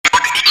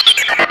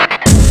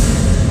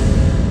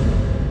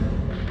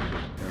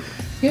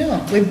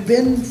Yeah, we've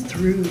been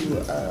through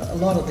a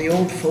lot of the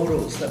old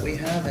photos that we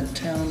have in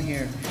town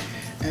here,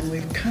 and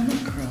we've come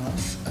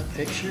across a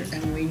picture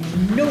and we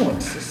know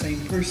it's the same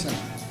person.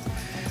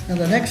 Now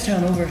the next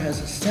town over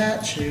has a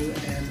statue,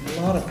 and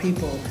a lot of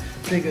people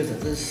figure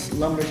that this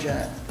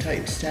lumberjack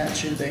type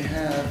statue they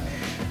have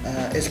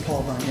is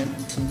Paul Bunyan.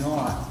 It's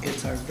not.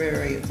 It's our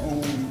very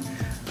own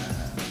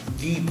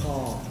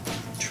Paul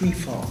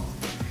Treefall.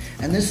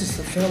 And this is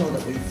the fellow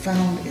that we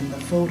found in the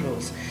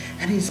photos,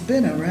 and he's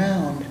been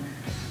around,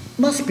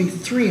 must be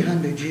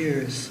 300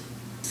 years.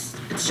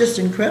 It's just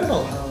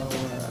incredible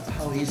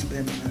how he's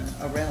been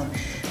around.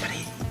 But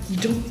you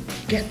don't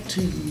get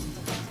too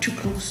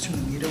close to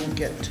him. You don't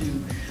get to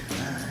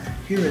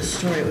hear his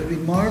story. It would be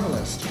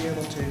marvelous to be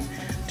able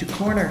to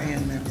corner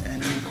him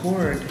and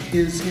record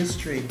his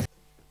history.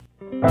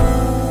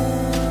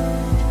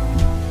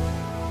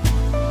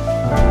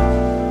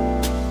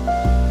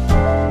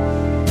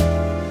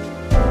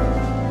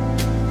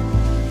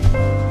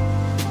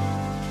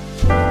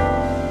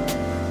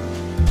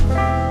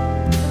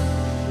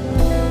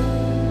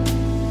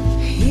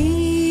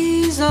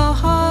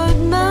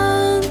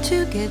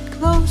 Get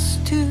close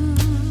to.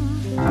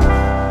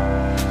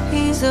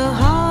 He's a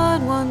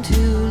hard one to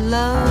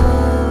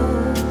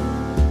love.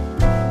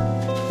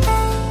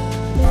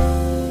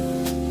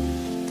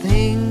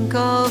 Think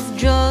of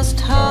just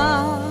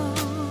how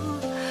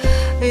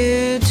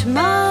it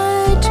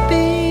might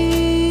be.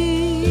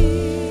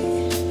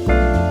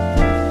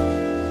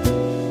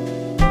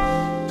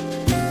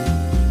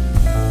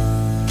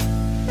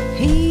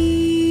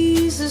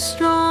 He's a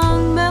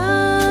strong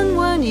man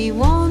when he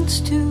wants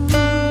to.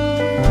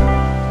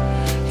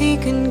 He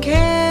can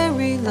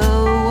carry the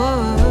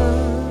world.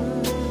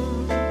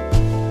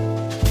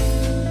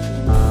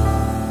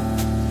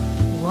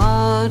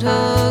 What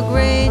a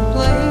great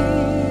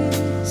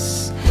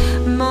place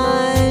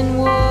mine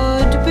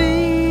would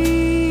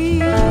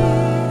be.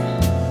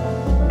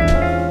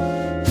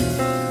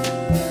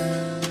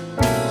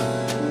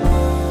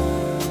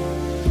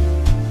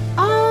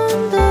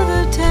 Under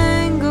the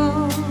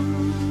tangles,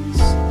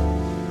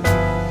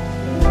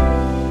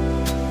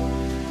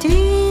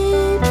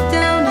 deep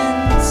down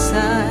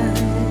inside,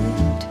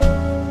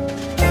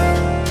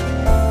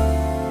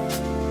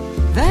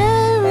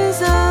 there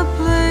is a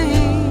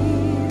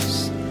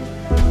place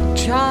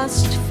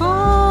just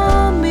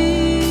for me.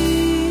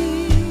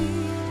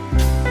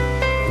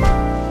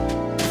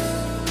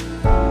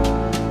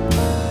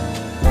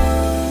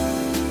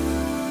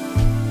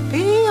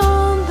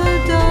 Beyond the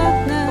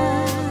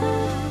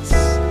darkness,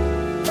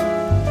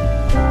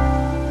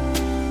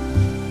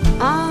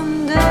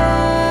 under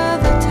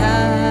the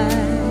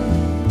tide,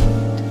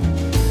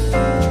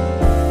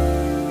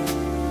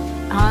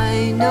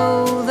 I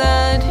know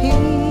that he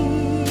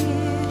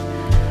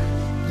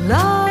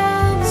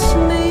loves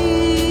me.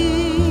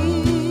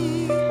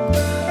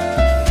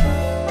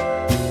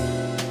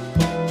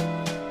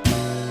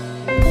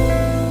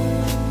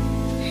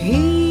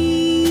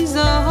 He's a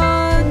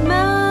hard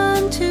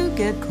man to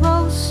get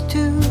close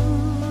to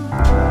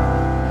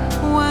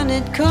when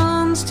it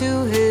comes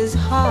to his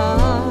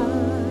heart.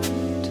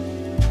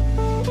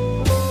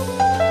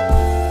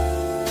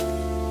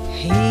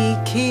 He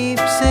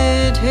keeps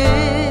it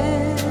hidden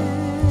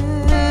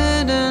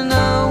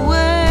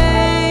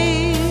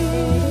away.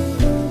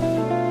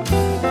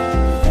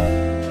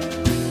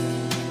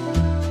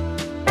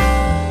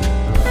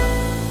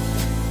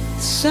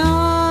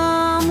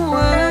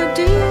 Somewhere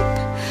deep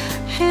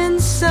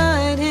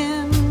inside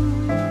him,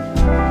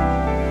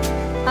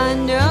 I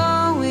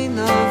know he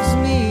loves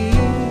me.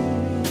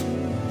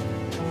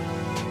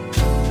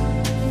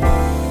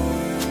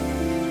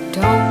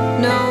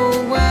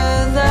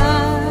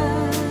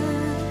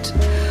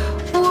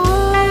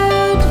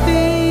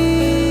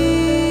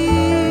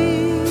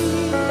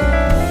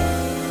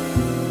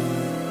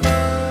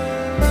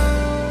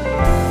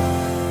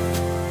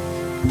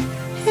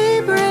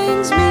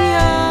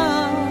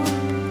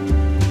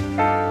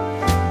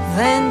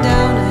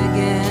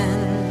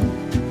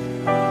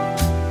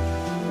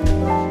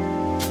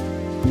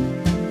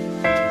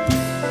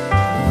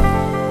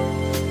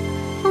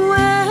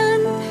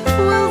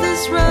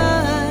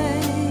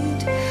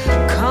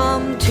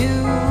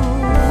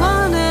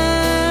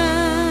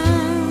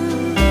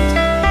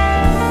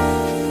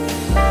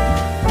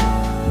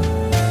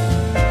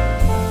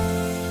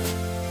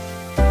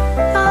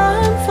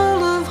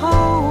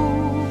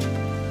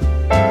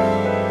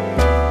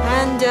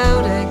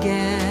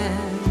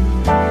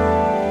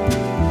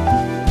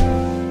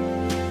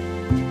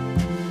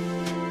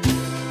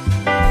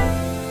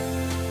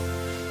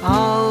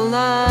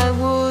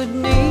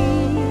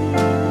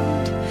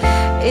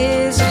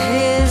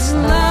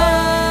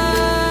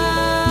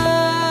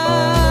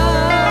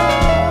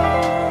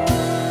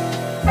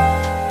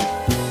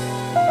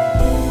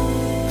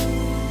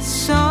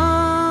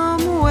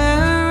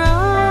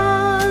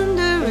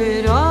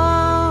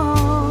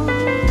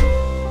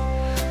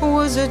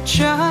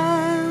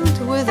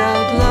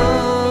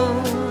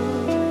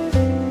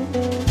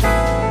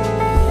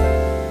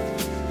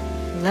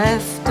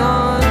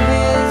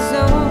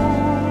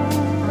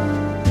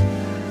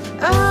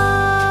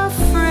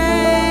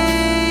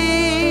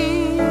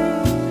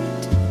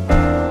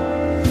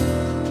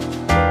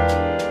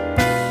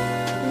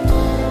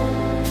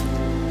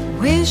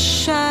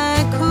 Wish I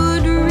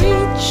could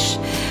reach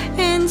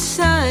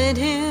inside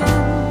him.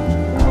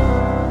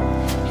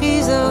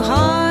 He's a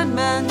hard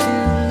man to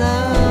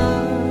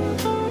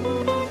love.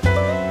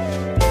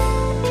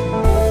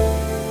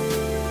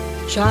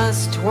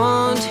 Just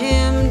want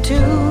him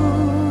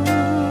to